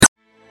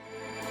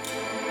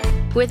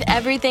With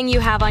everything you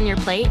have on your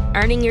plate,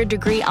 earning your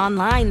degree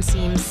online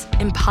seems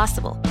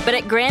impossible. But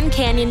at Grand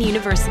Canyon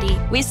University,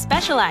 we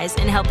specialize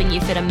in helping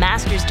you fit a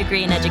master's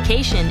degree in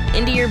education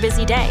into your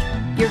busy day.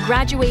 Your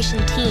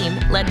graduation team,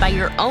 led by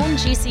your own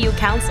GCU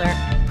counselor,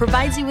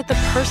 provides you with the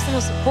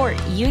personal support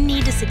you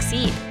need to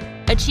succeed.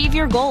 Achieve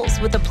your goals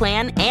with a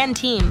plan and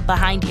team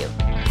behind you.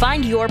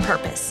 Find your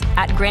purpose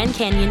at Grand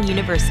Canyon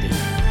University.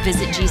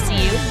 Visit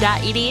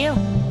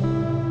gcu.edu.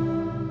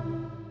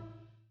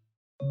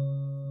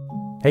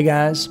 Hey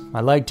guys,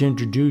 I'd like to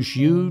introduce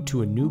you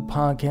to a new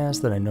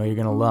podcast that I know you're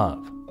going to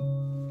love.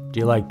 Do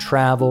you like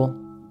travel?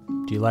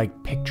 Do you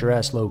like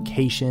picturesque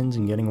locations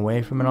and getting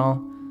away from it all?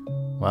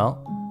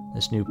 Well,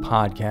 this new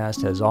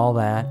podcast has all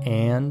that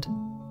and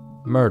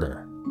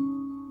murder.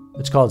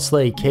 It's called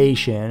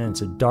Slaycation, and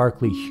it's a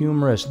darkly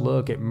humorous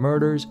look at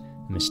murders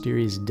and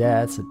mysterious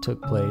deaths that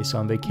took place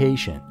on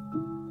vacation.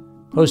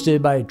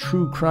 Hosted by a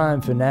true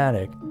crime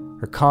fanatic,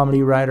 her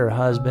comedy writer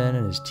husband,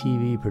 and his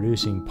TV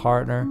producing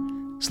partner,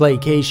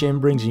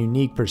 Slaycation brings a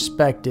unique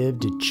perspective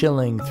to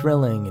chilling,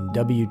 thrilling, and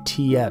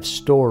WTF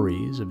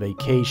stories of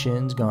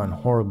vacations gone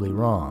horribly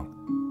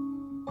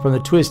wrong. From the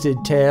twisted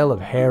tale of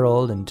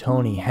Harold and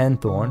Tony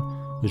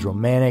Henthorne, whose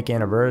romantic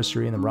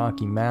anniversary in the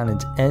Rocky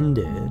Mountains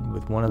ended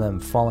with one of them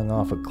falling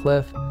off a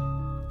cliff,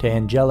 to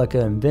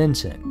Angelica and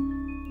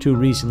Vincent, two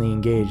recently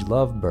engaged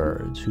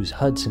lovebirds whose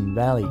Hudson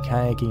Valley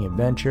kayaking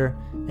adventure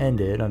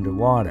ended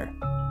underwater.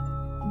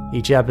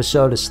 Each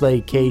episode of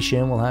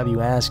Slaycation will have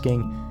you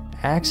asking,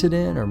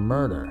 accident or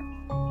murder?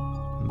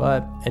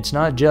 But it's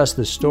not just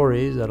the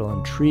stories that'll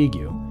intrigue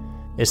you.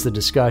 It's the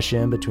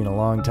discussion between a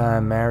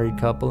longtime married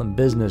couple and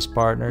business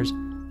partners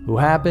who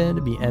happen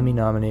to be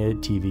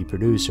Emmy-nominated TV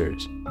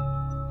producers.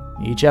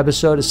 Each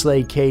episode of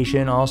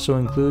Slaycation also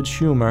includes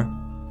humor,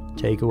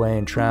 takeaway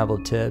and travel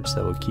tips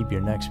that will keep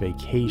your next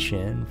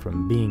vacation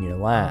from being your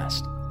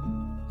last.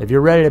 If you're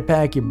ready to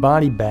pack your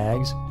body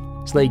bags,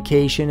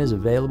 Slaycation is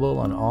available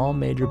on all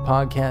major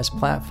podcast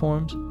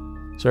platforms.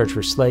 Search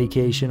for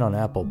Slaycation on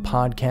Apple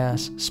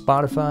Podcasts,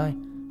 Spotify,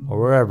 or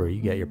wherever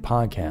you get your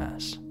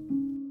podcasts.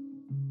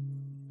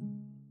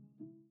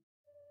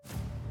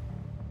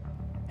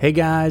 Hey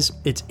guys,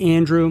 it's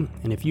Andrew,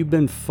 and if you've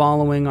been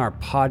following our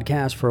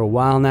podcast for a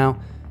while now,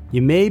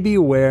 you may be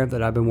aware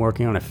that I've been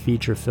working on a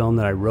feature film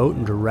that I wrote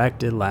and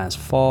directed last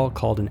fall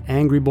called An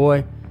Angry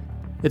Boy.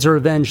 It's a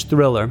revenge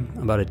thriller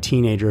about a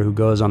teenager who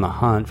goes on the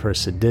hunt for a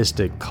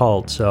sadistic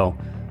cult, so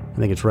I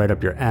think it's right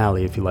up your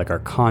alley if you like our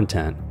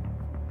content.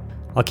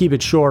 I'll keep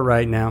it short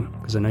right now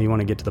because I know you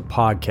want to get to the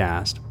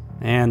podcast,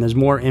 and there's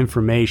more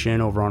information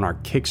over on our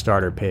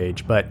Kickstarter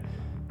page, but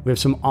we have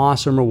some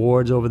awesome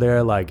rewards over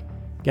there like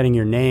getting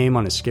your name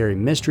on a Scary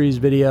Mysteries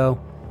video,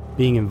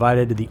 being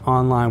invited to the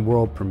online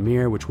world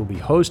premiere, which will be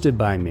hosted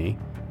by me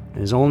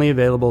and is only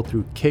available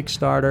through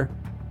Kickstarter,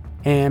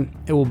 and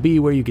it will be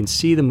where you can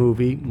see the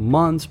movie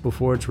months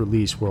before its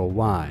release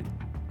worldwide.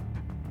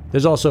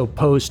 There's also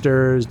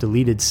posters,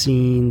 deleted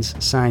scenes,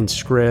 signed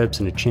scripts,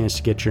 and a chance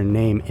to get your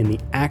name in the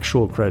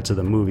actual credits of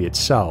the movie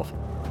itself.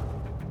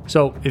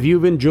 So if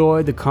you've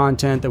enjoyed the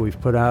content that we've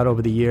put out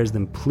over the years,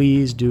 then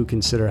please do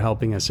consider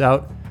helping us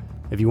out.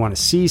 If you want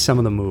to see some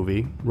of the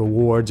movie,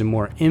 rewards, and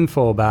more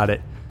info about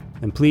it,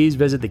 then please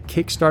visit the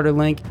Kickstarter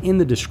link in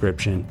the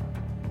description.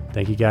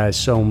 Thank you guys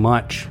so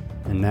much,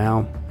 and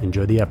now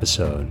enjoy the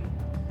episode.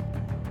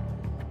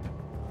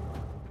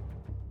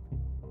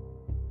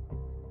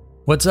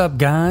 What's up,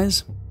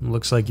 guys?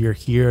 Looks like you're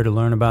here to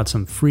learn about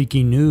some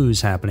freaky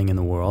news happening in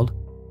the world.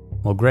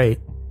 Well, great,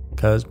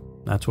 because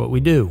that's what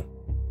we do.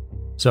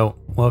 So,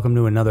 welcome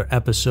to another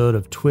episode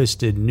of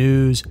Twisted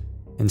News.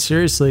 And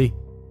seriously,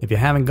 if you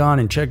haven't gone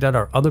and checked out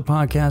our other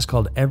podcast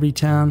called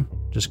Everytown,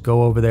 just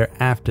go over there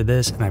after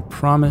this, and I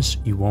promise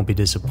you won't be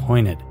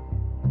disappointed.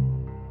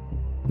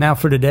 Now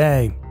for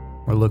today,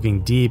 we're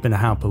looking deep into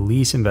how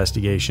police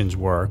investigations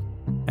work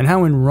and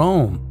how in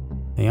Rome,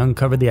 they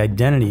uncovered the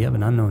identity of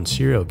an unknown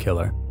serial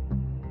killer.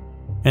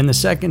 In the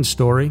second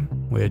story,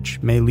 which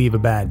may leave a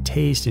bad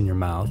taste in your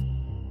mouth,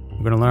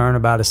 we're going to learn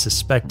about a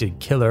suspected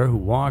killer who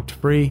walked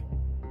free,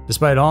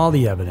 despite all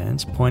the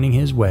evidence pointing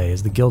his way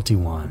as the guilty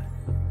one.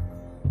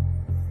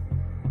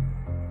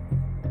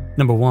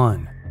 Number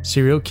 1.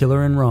 Serial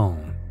killer in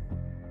Rome.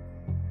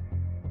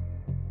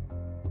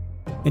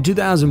 In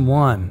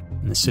 2001,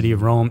 in the city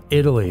of Rome,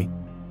 Italy,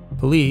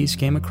 police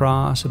came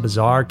across a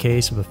bizarre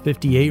case of a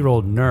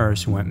 58-year-old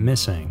nurse who went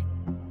missing.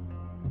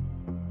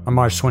 On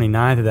March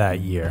 29th of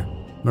that year,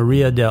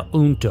 Maria del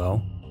Unto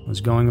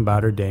was going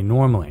about her day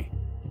normally.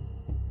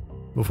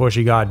 Before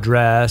she got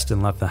dressed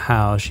and left the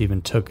house, she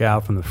even took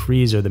out from the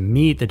freezer the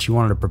meat that she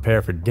wanted to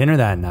prepare for dinner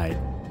that night.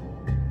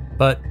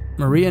 But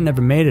Maria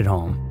never made it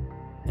home,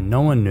 and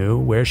no one knew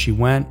where she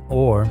went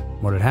or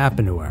what had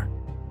happened to her.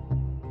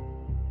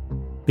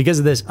 Because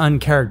of this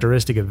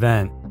uncharacteristic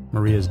event,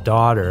 Maria's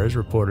daughters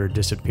reported her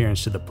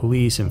disappearance to the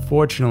police, and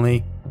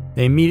fortunately,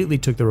 they immediately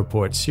took the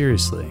report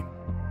seriously.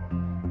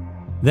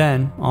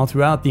 Then, all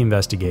throughout the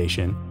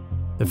investigation,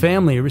 the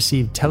family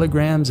received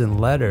telegrams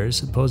and letters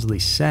supposedly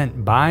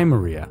sent by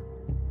Maria.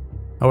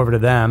 However, to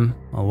them,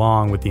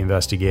 along with the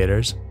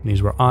investigators,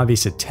 these were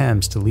obvious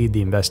attempts to lead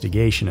the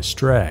investigation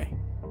astray.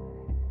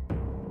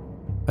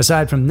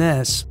 Aside from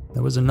this,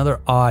 there was another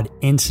odd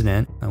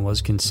incident that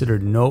was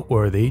considered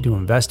noteworthy to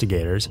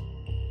investigators.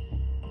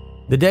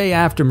 The day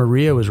after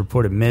Maria was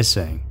reported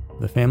missing,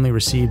 the family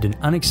received an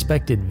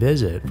unexpected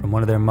visit from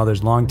one of their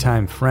mother's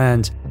longtime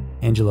friends,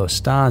 Angelo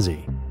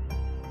Stasi.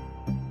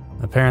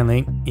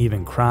 Apparently, he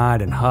even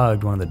cried and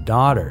hugged one of the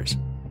daughters.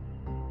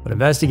 But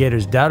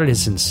investigators doubted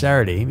his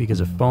sincerity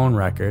because of phone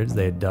records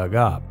they had dug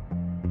up.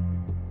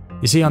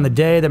 You see, on the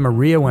day that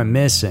Maria went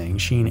missing,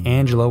 she and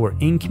Angelo were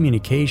in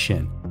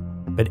communication,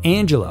 but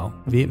Angelo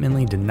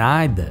vehemently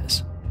denied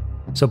this.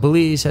 So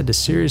police had to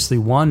seriously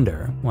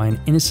wonder why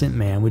an innocent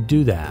man would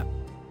do that.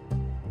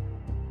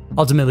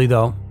 Ultimately,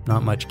 though,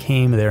 not much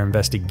came of their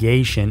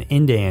investigation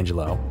into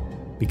Angelo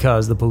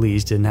because the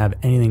police didn't have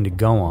anything to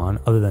go on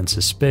other than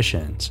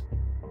suspicions.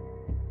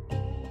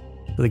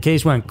 So the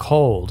case went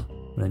cold,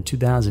 but in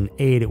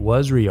 2008 it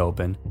was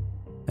reopened,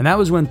 and that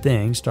was when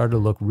things started to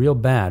look real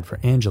bad for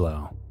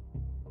Angelo.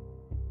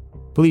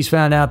 Police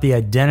found out the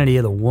identity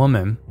of the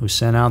woman who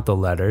sent out the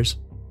letters,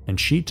 and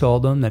she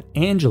told them that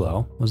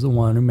Angelo was the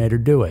one who made her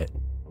do it.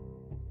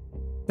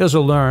 They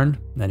also learned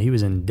that he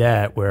was in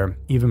debt where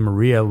even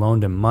Maria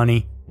loaned him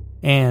money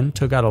and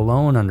took out a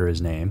loan under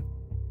his name.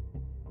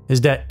 His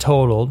debt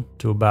totaled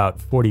to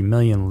about 40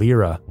 million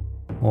lira,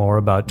 or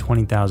about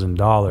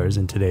 $20,000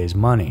 in today's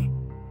money.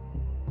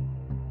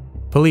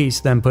 Police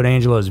then put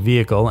Angelo's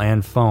vehicle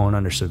and phone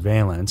under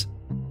surveillance.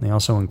 They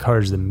also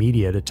encouraged the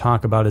media to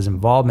talk about his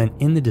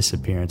involvement in the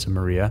disappearance of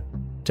Maria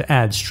to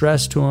add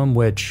stress to him,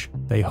 which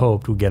they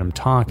hoped would get him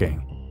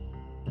talking.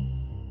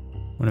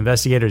 When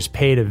investigators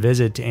paid a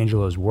visit to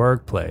Angelo's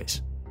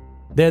workplace,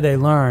 there they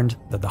learned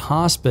that the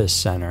hospice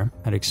center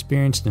had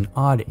experienced an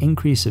odd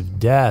increase of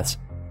deaths,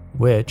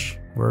 which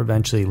were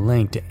eventually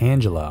linked to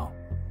Angelo.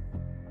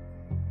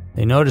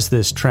 They noticed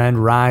this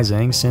trend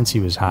rising since he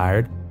was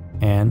hired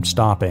and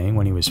stopping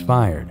when he was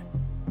fired.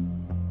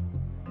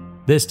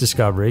 This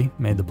discovery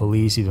made the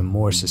police even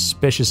more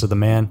suspicious of the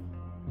man.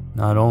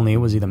 Not only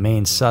was he the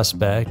main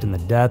suspect in the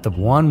death of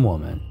one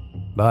woman,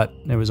 but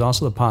there was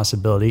also the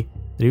possibility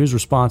that he was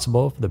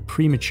responsible for the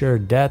premature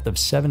death of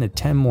 7 to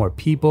 10 more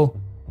people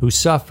who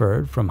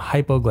suffered from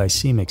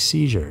hypoglycemic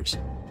seizures.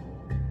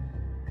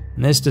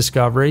 And this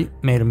discovery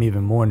made him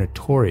even more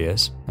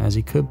notorious, as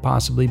he could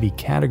possibly be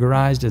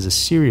categorized as a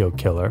serial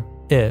killer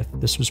if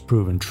this was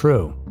proven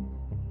true.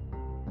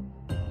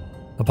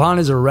 Upon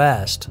his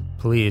arrest,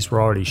 police were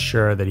already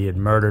sure that he had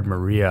murdered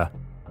Maria,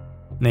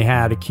 and they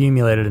had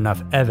accumulated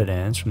enough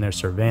evidence from their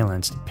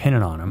surveillance to pin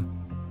it on him.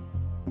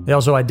 They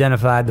also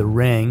identified the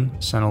ring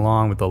sent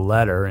along with the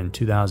letter in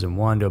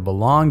 2001 to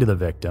belong to the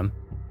victim,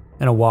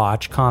 and a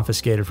watch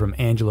confiscated from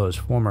Angelo's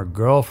former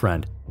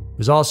girlfriend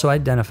was also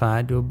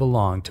identified to have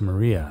belonged to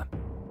Maria.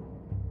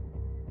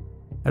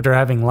 After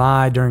having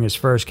lied during his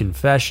first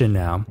confession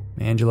now,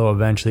 Angelo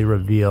eventually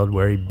revealed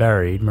where he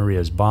buried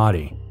Maria's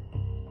body.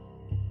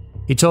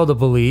 He told the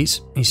police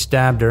he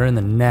stabbed her in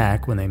the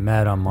neck when they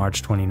met on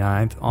March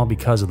 29th, all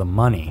because of the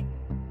money.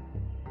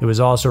 It was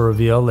also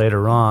revealed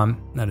later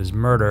on that his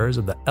murders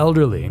of the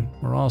elderly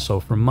were also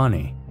for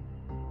money.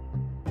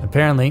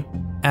 Apparently,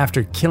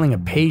 after killing a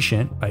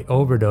patient by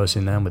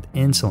overdosing them with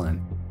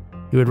insulin,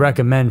 he would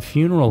recommend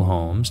funeral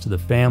homes to the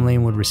family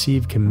and would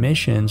receive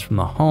commissions from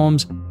the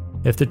homes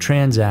if the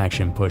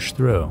transaction pushed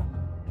through.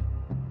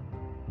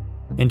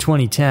 In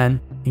 2010,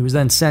 he was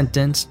then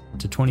sentenced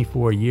to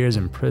 24 years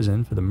in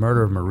prison for the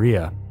murder of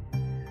Maria.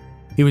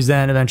 He was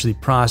then eventually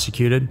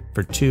prosecuted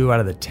for 2 out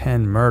of the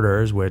 10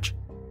 murders, which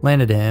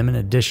landed him an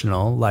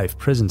additional life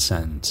prison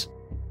sentence.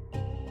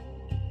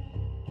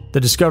 The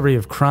discovery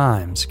of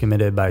crimes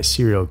committed by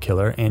serial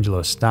killer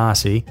Angelo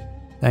Stasi,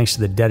 thanks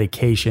to the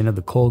dedication of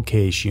the cold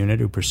case unit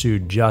who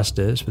pursued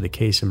justice for the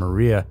case of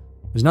Maria,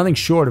 was nothing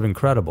short of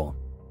incredible.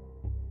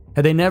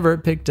 Had they never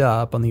picked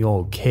up on the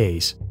old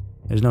case,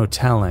 there's no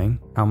telling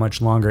how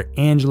much longer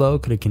Angelo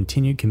could have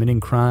continued committing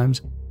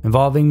crimes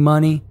involving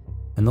money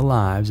and the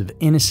lives of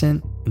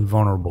innocent and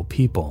vulnerable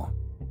people.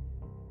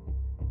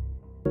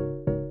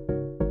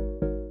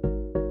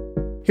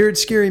 Here at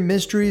Scary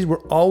Mysteries,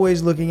 we're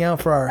always looking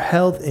out for our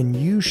health, and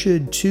you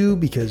should too,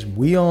 because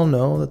we all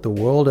know that the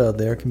world out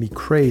there can be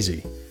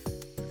crazy.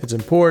 It's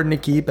important to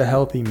keep a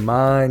healthy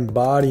mind,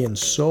 body, and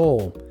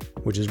soul,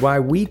 which is why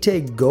we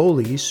take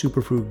Goli's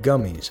Superfruit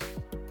Gummies.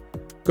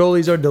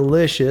 Goli's are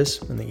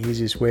delicious and the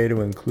easiest way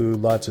to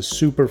include lots of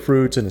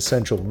superfruits and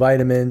essential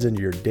vitamins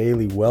into your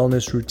daily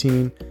wellness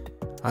routine.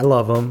 I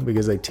love them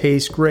because they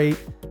taste great.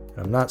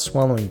 I'm not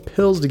swallowing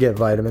pills to get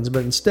vitamins,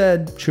 but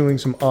instead chewing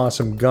some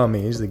awesome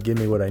gummies that give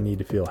me what I need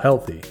to feel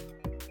healthy.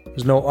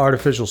 There's no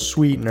artificial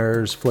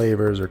sweeteners,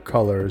 flavors, or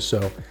colors,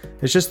 so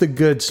it's just the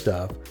good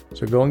stuff.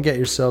 So go and get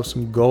yourself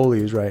some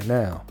Goli's right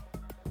now.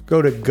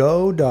 Go to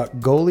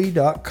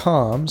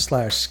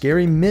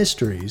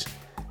go.goli.com/scarymysteries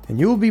and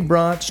you will be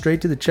brought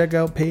straight to the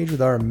checkout page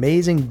with our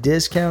amazing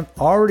discount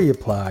already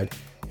applied.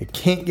 It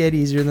can't get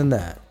easier than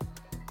that.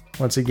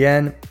 Once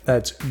again,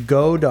 that's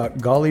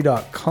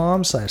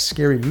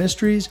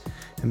go.golly.com/scary-mysteries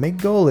and make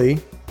Golly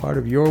part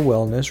of your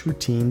wellness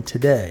routine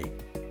today.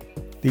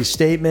 These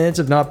statements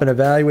have not been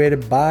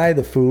evaluated by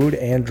the Food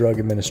and Drug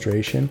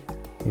Administration.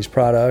 These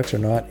products are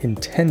not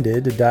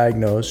intended to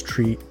diagnose,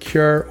 treat,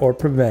 cure, or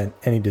prevent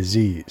any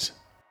disease.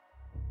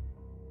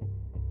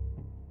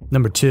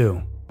 Number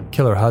 2.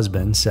 Killer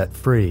husband set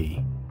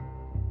free.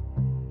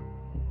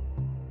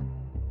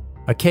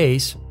 A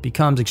case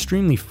becomes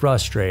extremely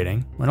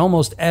frustrating when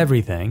almost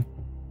everything,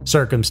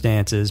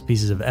 circumstances,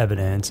 pieces of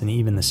evidence, and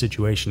even the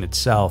situation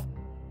itself,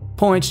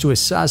 points to a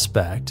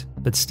suspect,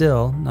 but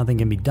still nothing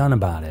can be done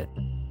about it.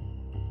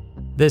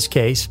 This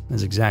case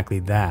is exactly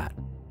that.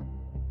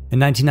 In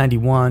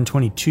 1991,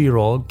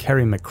 22-year-old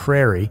Kerry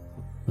McCrary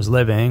was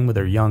living with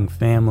her young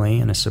family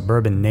in a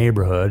suburban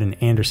neighborhood in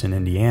Anderson,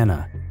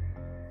 Indiana.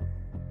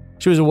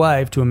 She was a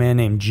wife to a man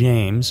named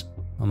James,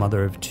 a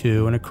mother of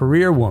 2, and a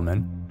career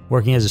woman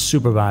working as a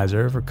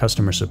supervisor for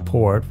customer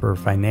support for a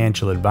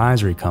financial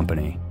advisory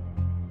company.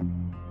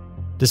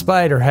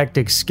 Despite her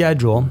hectic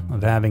schedule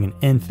of having an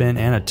infant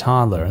and a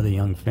toddler, the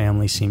young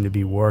family seemed to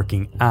be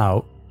working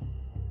out.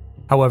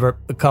 However,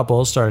 the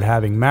couple started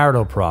having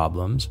marital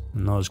problems,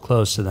 and those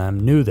close to them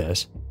knew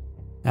this,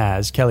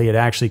 as Kelly had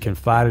actually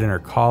confided in her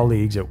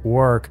colleagues at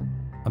work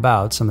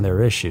about some of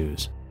their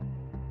issues.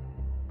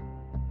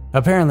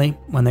 Apparently,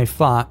 when they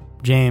fought,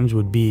 James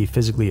would be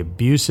physically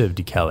abusive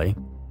to Kelly.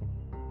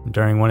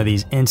 During one of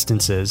these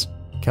instances,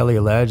 Kelly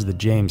alleged that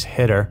James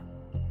hit her.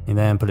 He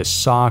then put a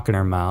sock in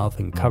her mouth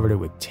and covered it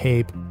with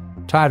tape,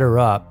 tied her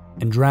up,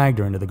 and dragged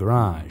her into the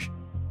garage.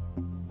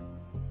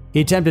 He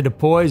attempted to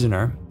poison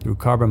her through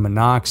carbon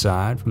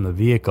monoxide from the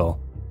vehicle.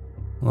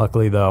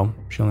 Luckily, though,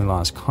 she only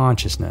lost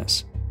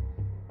consciousness.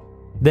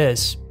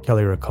 This,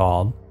 Kelly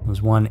recalled,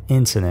 was one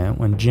incident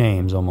when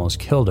James almost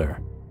killed her.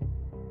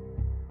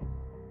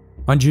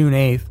 On June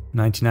 8,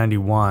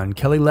 1991,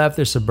 Kelly left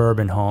their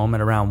suburban home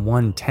at around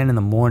 1:10 in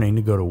the morning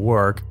to go to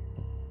work.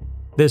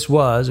 This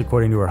was,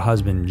 according to her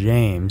husband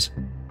James,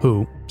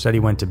 who said he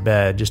went to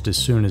bed just as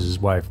soon as his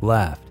wife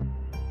left.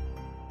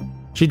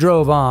 She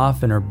drove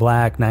off in her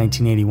black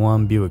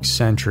 1981 Buick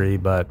Century,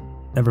 but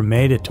never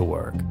made it to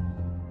work.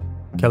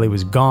 Kelly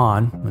was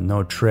gone with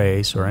no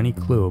trace or any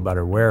clue about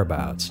her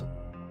whereabouts.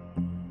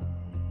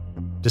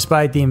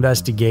 Despite the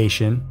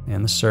investigation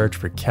and the search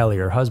for Kelly,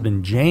 her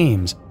husband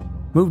James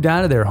moved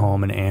out of their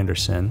home in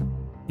Anderson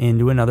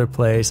into another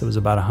place that was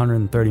about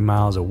 130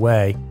 miles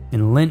away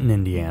in Linton,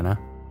 Indiana.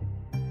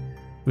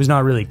 It was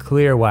not really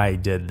clear why he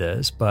did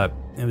this, but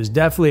it was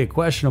definitely a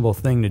questionable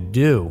thing to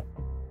do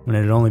when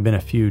it had only been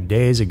a few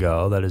days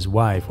ago that his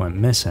wife went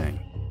missing.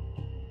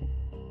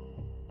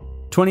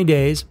 20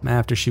 days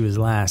after she was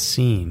last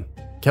seen,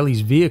 Kelly's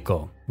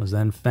vehicle was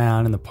then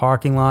found in the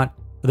parking lot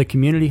of the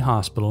Community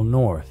Hospital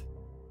North.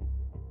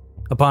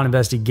 Upon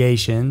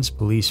investigations,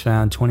 police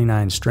found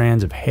 29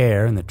 strands of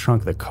hair in the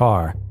trunk of the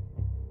car.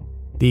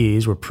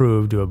 These were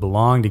proved to have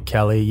belonged to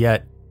Kelly,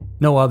 yet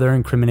no other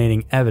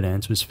incriminating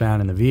evidence was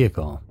found in the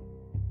vehicle.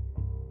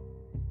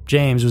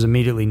 James was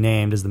immediately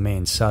named as the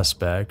main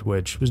suspect,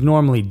 which was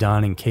normally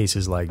done in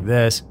cases like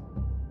this,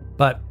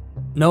 but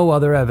no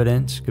other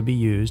evidence could be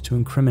used to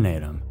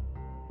incriminate him.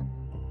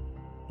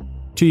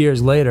 2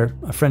 years later,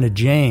 a friend of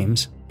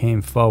James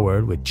came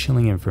forward with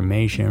chilling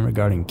information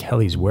regarding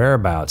Kelly's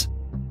whereabouts,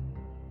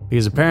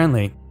 because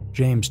apparently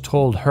James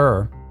told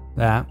her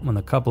that when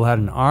the couple had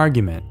an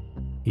argument,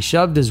 he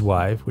shoved his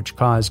wife, which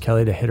caused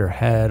Kelly to hit her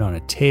head on a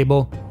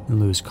table and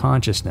lose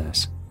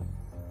consciousness.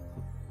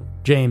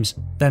 James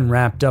then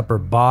wrapped up her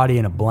body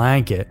in a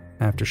blanket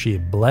after she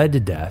had bled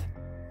to death.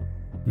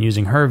 And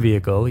using her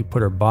vehicle, he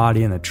put her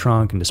body in the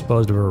trunk and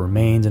disposed of her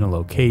remains in a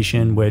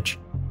location which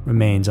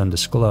remains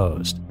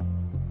undisclosed.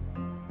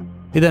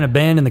 He then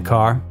abandoned the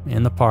car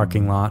in the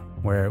parking lot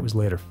where it was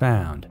later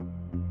found.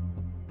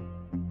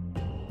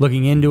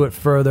 Looking into it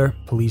further,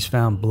 police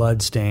found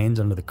blood stains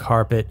under the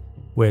carpet,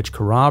 which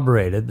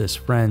corroborated this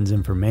friend's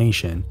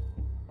information,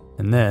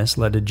 and this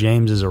led to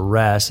James's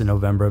arrest in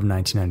November of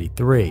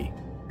 1993.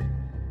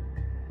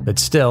 But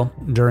still,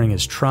 during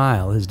his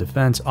trial, his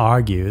defense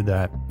argued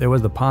that there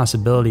was the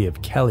possibility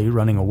of Kelly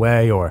running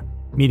away or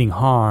meeting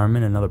harm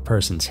in another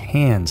person's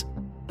hands,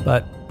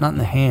 but not in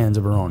the hands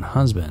of her own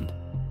husband.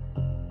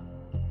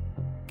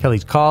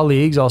 Kelly's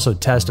colleagues also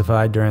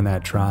testified during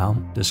that trial,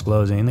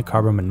 disclosing the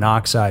carbon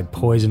monoxide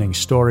poisoning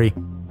story,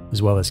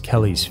 as well as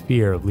Kelly's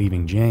fear of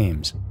leaving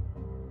James.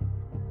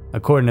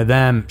 According to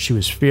them, she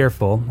was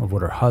fearful of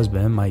what her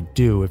husband might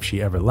do if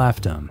she ever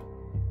left him.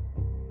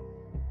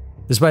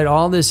 Despite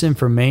all this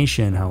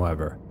information,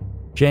 however,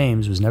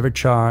 James was never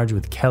charged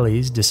with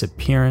Kelly's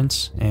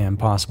disappearance and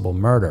possible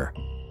murder.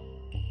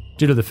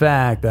 Due to the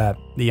fact that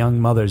the young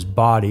mother's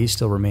body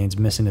still remains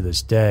missing to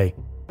this day,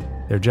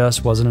 there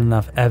just wasn't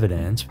enough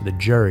evidence for the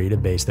jury to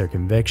base their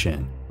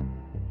conviction.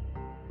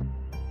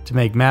 To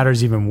make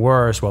matters even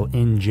worse, while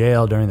in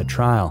jail during the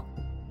trial,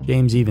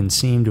 James even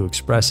seemed to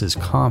express his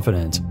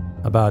confidence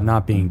about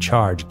not being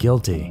charged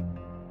guilty.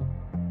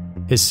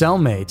 His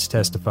cellmates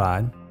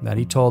testified that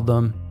he told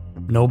them,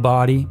 "No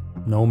body,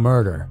 no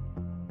murder."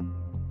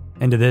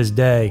 And to this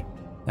day,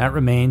 that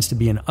remains to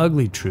be an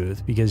ugly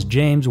truth because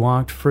James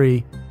walked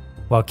free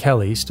while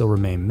Kelly still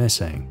remained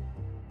missing.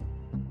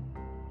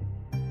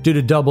 Due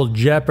to double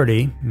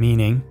jeopardy,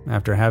 meaning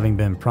after having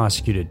been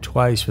prosecuted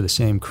twice for the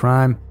same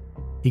crime,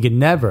 he could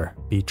never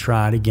be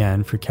tried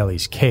again for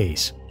Kelly's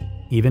case,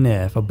 even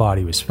if a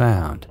body was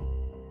found.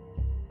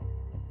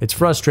 It's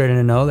frustrating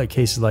to know that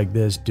cases like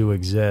this do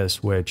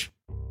exist, which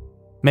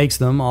makes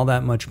them all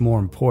that much more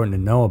important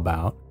to know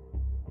about,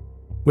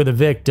 where the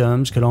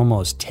victims could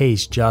almost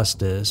taste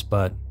justice,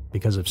 but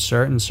because of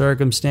certain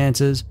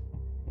circumstances,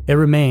 it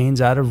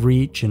remains out of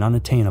reach and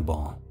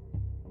unattainable.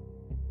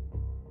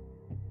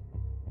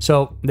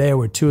 So, there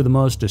were two of the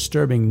most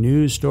disturbing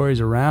news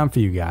stories around for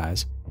you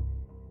guys.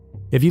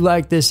 If you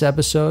like this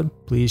episode,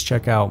 please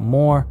check out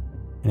more.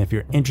 And if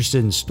you're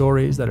interested in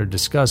stories that are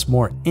discussed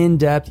more in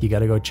depth, you got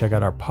to go check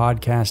out our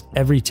podcast,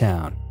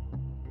 Everytown.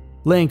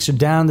 Links are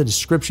down in the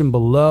description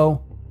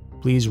below.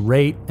 Please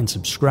rate and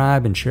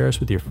subscribe and share us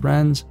with your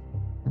friends.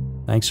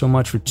 Thanks so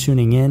much for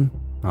tuning in.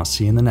 I'll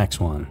see you in the next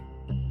one.